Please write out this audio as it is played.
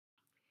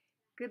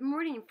Good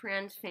morning,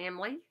 friends,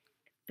 family,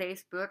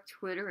 Facebook,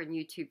 Twitter, and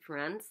YouTube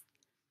friends.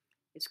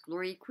 It's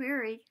Gloria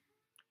Query.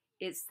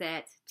 It's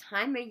that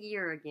time of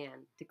year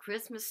again. The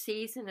Christmas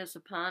season is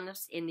upon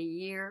us in the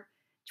year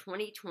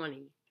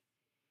 2020,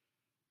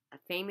 a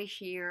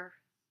famous year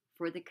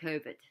for the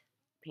COVID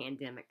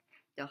pandemic.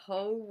 The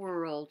whole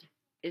world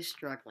is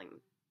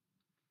struggling.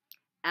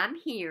 I'm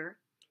here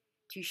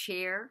to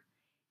share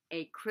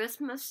a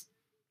Christmas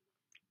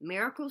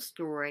miracle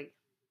story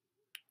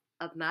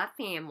of my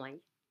family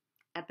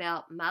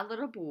about my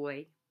little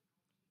boy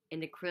in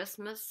the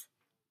Christmas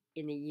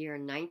in the year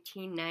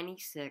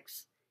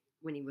 1996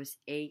 when he was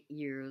 8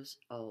 years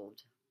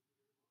old.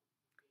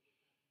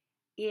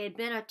 It had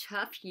been a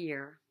tough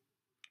year.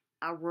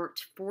 I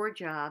worked 4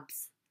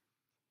 jobs.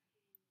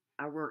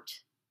 I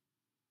worked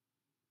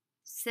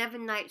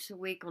 7 nights a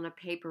week on a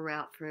paper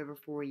route for over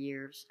 4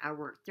 years. I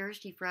worked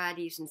Thursday,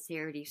 Fridays, and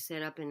Saturdays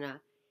set up in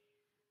a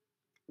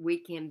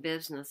weekend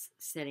business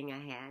setting I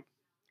had.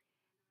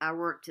 I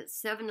worked at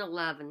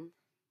 7-Eleven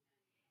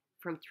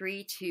from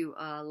 3 to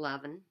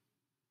 11.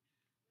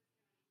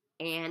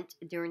 And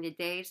during the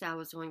days I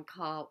was on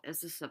call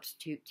as a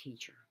substitute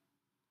teacher.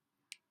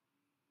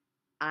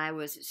 I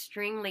was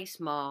extremely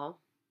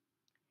small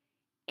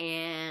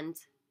and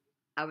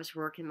I was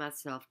working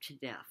myself to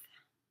death.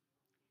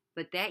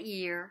 But that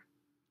year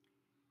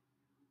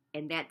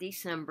and that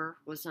December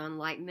was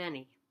unlike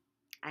many.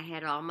 I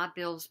had all my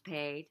bills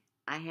paid.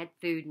 I had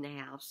food in the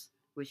house,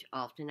 which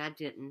often I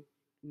didn't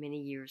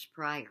many years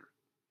prior.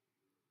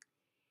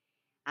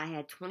 I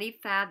had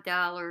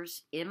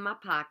 $25 in my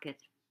pocket.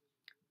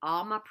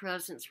 All my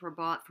presents were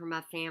bought for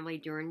my family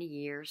during the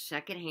year,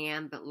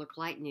 secondhand but looked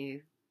like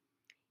new.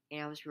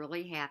 And I was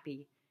really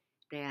happy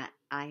that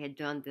I had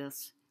done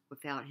this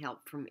without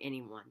help from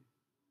anyone.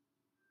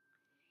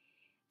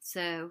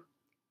 So,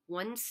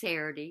 one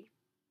Saturday,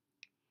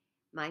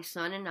 my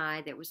son and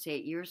I, that was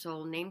 8 years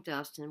old, named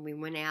Dustin, we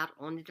went out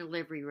on the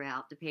delivery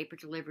route, the paper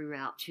delivery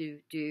route, to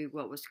do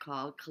what was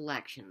called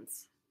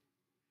collections.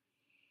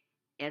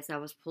 As I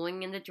was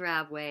pulling in the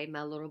driveway,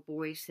 my little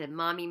boy said,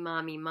 "Mommy,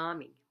 Mommy,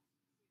 Mommy,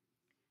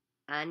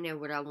 I know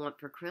what I want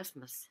for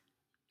Christmas."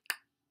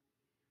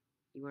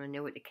 You want to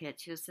know what the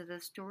catch is to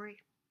this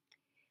story?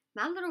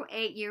 My little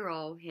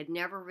 8-year-old had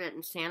never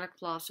written Santa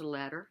Claus a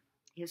letter.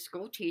 His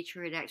school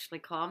teacher had actually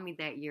called me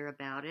that year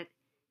about it,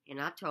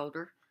 and I told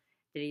her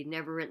that he'd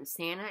never written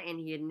Santa and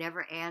he had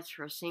never asked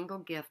for a single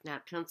gift,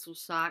 not pencils,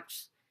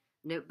 socks,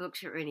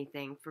 notebooks, or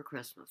anything for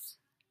Christmas.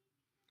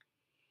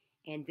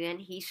 And then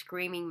he's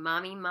screaming,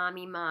 "Mommy,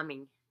 Mommy,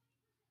 Mommy,"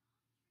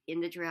 in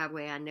the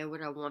driveway, "I know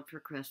what I want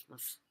for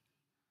Christmas."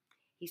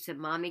 He said,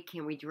 "Mommy,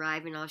 can we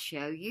drive and I'll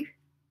show you?"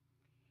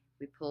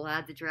 We pull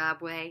out of the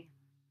driveway.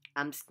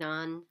 I'm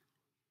stunned.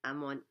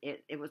 I'm on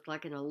it. It was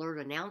like an alert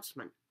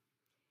announcement.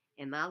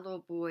 And my little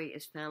boy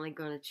is finally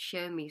going to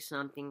show me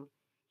something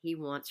he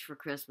wants for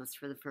Christmas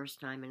for the first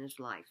time in his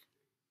life.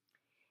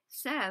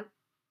 So,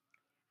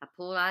 I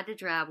pull out of the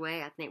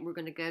driveway. I think we're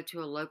going to go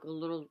to a local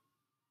little,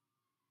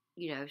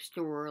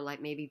 store like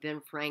maybe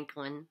Ben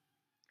Franklin,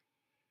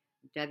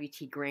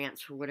 W.T.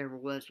 Grant's, or whatever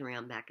was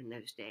around back in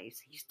those days.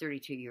 He's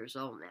 32 years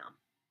old now.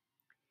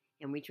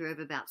 And we drove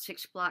about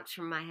 6 blocks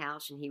from my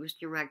house, and he was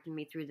directing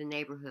me through the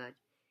neighborhood.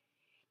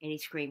 And he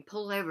screamed,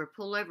 pull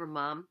over,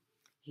 Mom."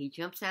 He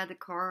jumps out of the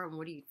car, and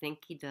what do you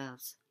think he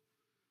does?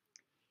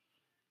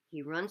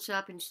 He runs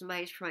up in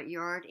somebody's front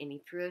yard, and he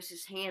throws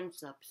his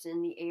hands up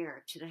in the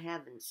air to the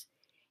heavens.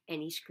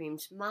 And he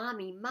screams,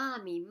 "Mommy,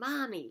 Mommy,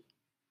 Mommy,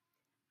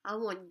 I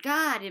want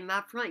God in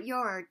my front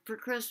yard for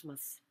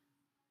Christmas."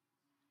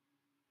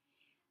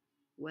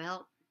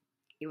 Well,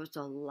 it was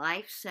a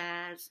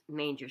life-size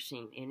manger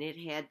scene, and it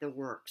had the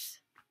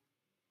works.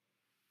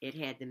 It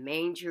had the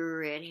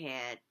manger, it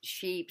had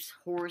sheep,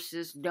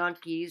 horses,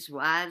 donkeys,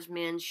 wise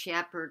men,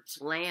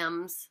 shepherds,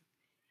 lambs,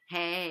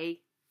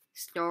 hay,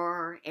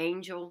 star,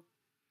 angel.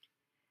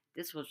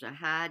 This was a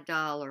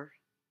high-dollar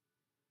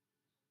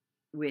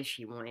wish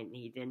he wanted, and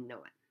he didn't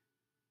know it.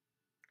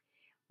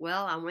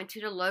 Well, I went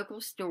to the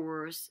local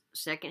stores,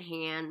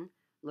 secondhand,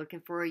 looking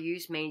for a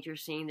used manger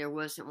scene. There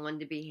wasn't one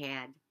to be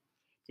had.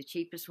 The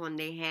cheapest one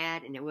they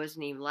had, and it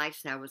wasn't even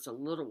life-size, was a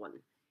little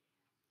one,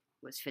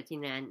 was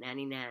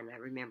 $59.99. I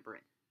remember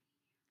it.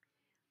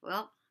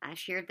 Well, I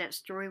shared that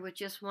story with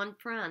just one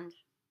friend.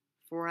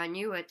 Before I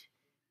knew it,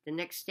 the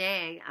next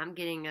day, I'm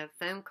getting a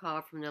phone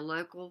call from the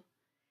local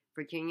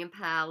Virginian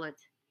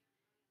Pilot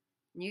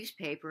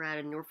Newspaper out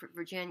of Norfolk,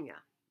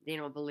 Virginia. They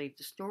don't believe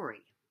the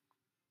story.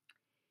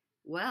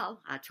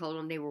 Well, I told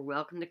them they were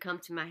welcome to come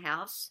to my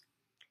house,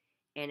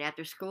 and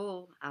after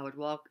school, I would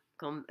walk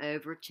them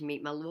over to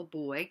meet my little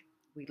boy.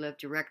 We lived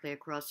directly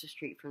across the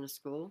street from the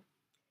school,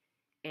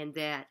 and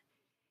that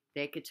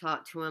they could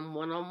talk to him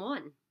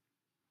one-on-one.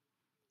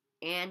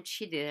 And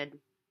she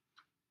did.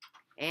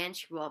 And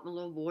she walked my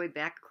little boy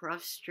back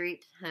across the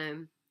street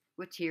home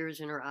with tears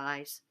in her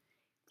eyes.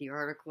 The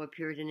article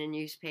appeared in the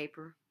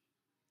newspaper.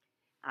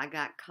 I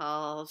got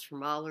calls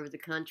from all over the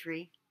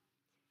country,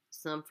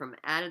 some from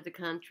out of the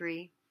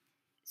country,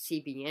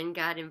 CBN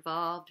got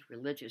involved,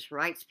 religious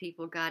rights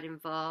people got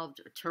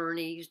involved,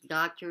 attorneys,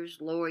 doctors,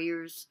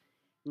 lawyers,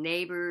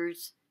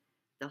 neighbors,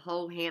 the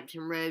whole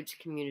Hampton Roads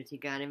community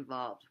got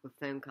involved with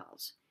phone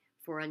calls.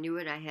 Before I knew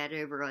it, I had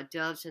over a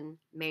dozen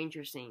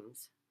manger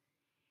scenes.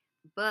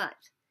 But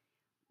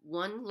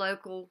one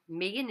local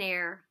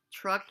millionaire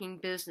trucking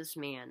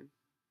businessman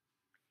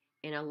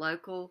and a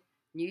local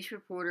news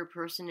reporter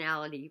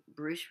personality,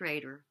 Bruce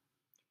Rader,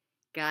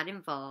 got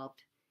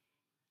involved,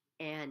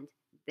 and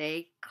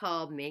they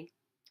called me,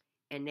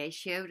 and they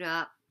showed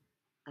up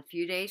a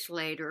few days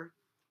later,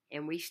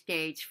 and we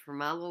staged for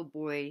my little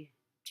boy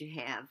to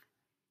have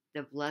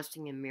the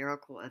blessing and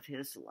miracle of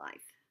his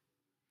life.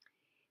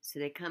 So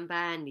they come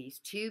by in these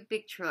two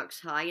big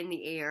trucks high in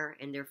the air,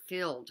 and they're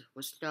filled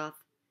with stuff.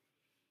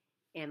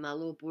 And my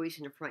little boy's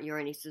in the front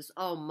yard, and he says,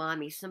 "Oh,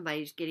 Mommy,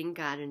 somebody's getting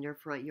God in their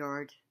front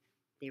yard."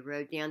 They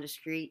rode down the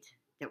street.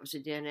 That was a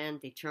dead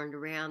end. They turned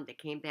around. They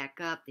came back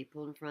up. They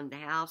pulled in front of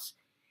the house.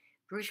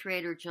 Bruce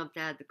Rader jumped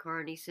out of the car,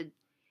 and he said,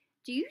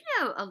 "Do you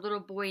know a little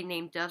boy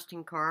named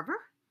Dustin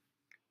Carver?"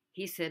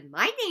 He said,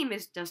 "My name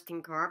is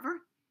Dustin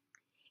Carver."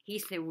 He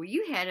said, "Well,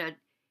 you had a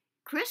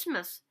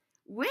Christmas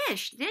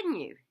wish, didn't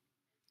you?"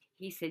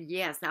 He said,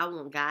 "Yes, I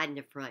want God in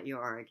the front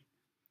yard."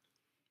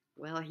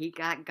 Well, he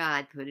got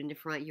God put in the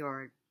front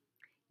yard.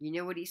 You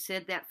know what he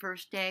said that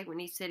first day when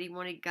he said he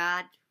wanted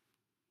God,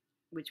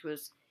 which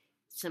was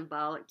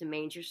symbolic to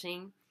manger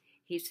scene?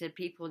 He said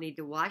people need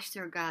to wash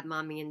their God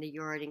mommy in the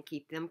yard and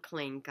keep them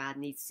clean. God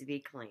needs to be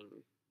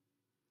clean.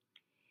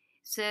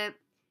 So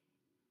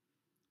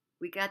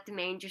we got the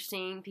manger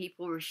scene.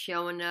 People were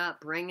showing up,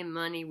 bringing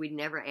money. We'd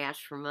never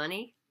asked for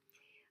money.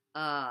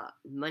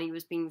 Money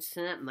was being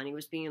sent. Money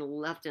was being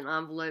left in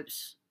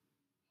envelopes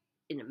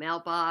in the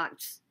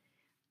mailbox.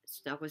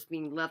 Stuff was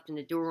being left in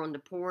the door on the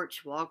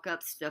porch. Walk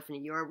up, stuff in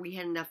the yard. We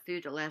had enough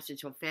food to last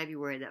until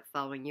February that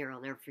following year.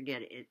 I'll never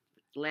forget it.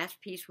 The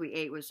last piece we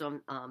ate was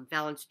on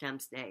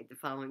Valentine's Day the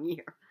following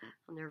year.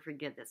 I'll never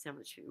forget that's how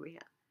much food we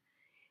had.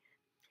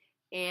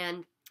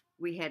 And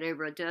we had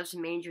over a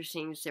dozen manger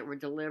scenes that were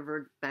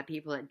delivered by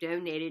people that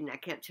donated, and I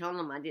kept telling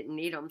them I didn't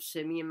need them,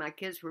 so me and my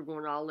kids were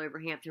going all over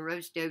Hampton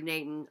Roads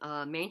donating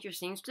manger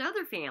scenes to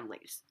other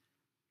families.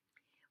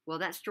 Well,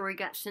 that story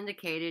got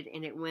syndicated,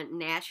 and it went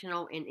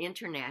national and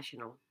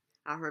international.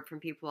 I heard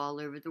from people all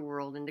over the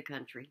world and the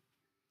country.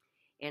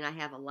 And I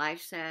have a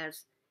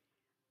life-size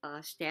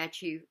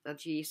statue of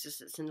Jesus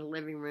that's in the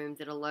living room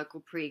that a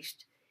local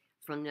priest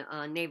from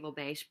the naval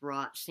base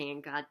brought,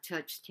 saying God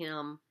touched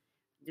him.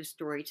 This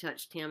story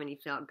touched him, and he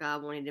felt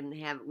God wanted him to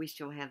have it. We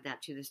still have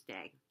that to this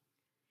day.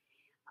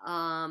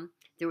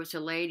 There was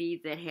a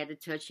lady that had to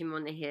touch him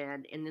on the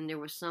head, and then there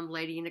was some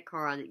lady in the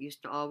car that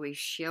used to always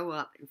show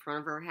up in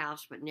front of her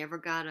house but never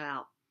got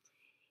out.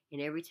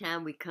 And every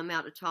time we come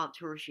out to talk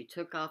to her, she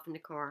took off in the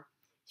car.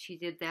 She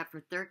did that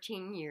for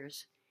 13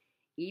 years.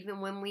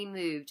 Even when we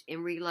moved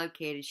and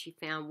relocated, she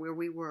found where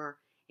we were,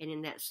 and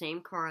in that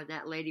same car,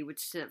 that lady would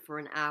sit for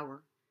an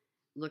hour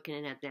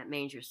looking at that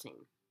manger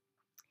scene.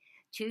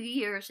 2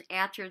 years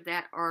after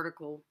that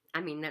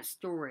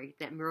story,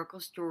 that miracle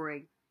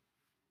story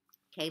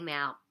came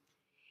out,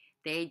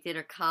 they did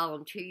a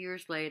column 2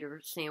 years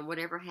later saying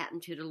whatever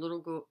happened to the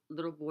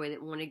little boy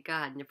that wanted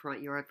God in the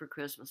front yard for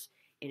Christmas.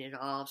 And it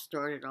all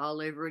started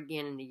all over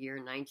again in the year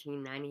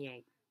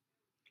 1998.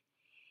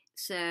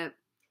 So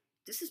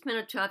this has been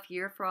a tough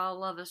year for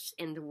all of us,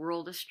 and the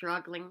world is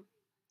struggling.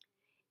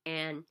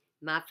 And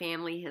my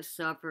family has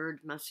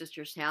suffered. My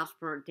sister's house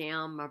burnt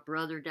down. My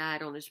brother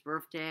died on his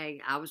birthday.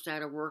 I was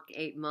out of work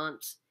 8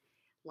 months.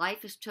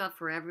 Life is tough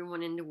for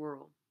everyone in the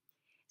world.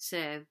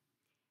 So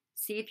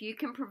see if you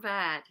can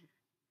provide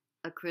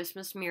a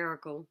Christmas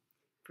miracle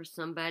for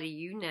somebody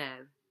you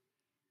know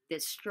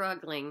that's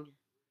struggling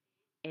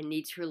and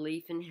needs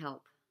relief and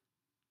help.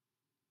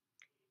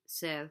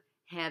 So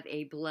have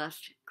a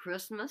blessed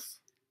Christmas.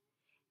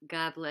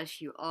 God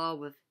bless you all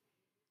with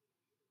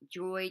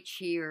joy,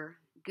 cheer,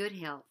 good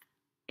health,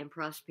 and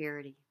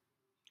prosperity.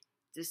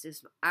 This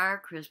is our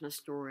Christmas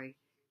story,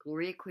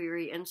 Gloria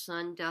Query and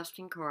son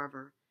Dustin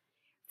Carver,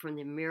 from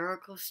the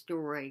miracle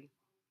story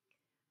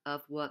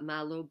of what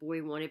my little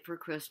boy wanted for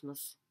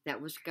Christmas.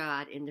 That was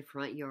God in the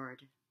front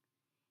yard.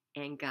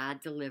 And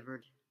God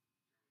delivered.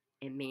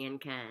 And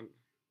mankind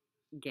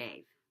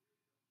gave.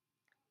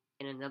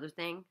 And another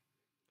thing,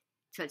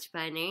 Touched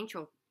by an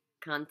Angel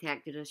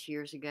contacted us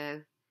years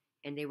ago,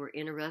 and they were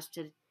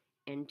interested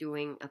in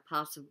doing a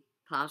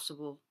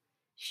possible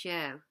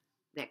show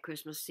that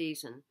Christmas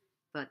season,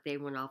 but they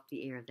went off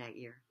the air that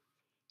year.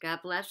 God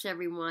bless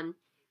everyone.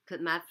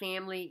 Put my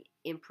family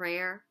in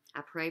prayer.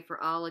 I pray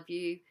for all of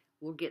you.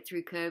 We'll get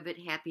through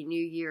COVID. Happy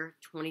New Year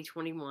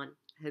 2021.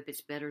 Hope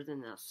it's better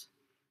than this.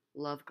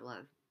 Love, Glow.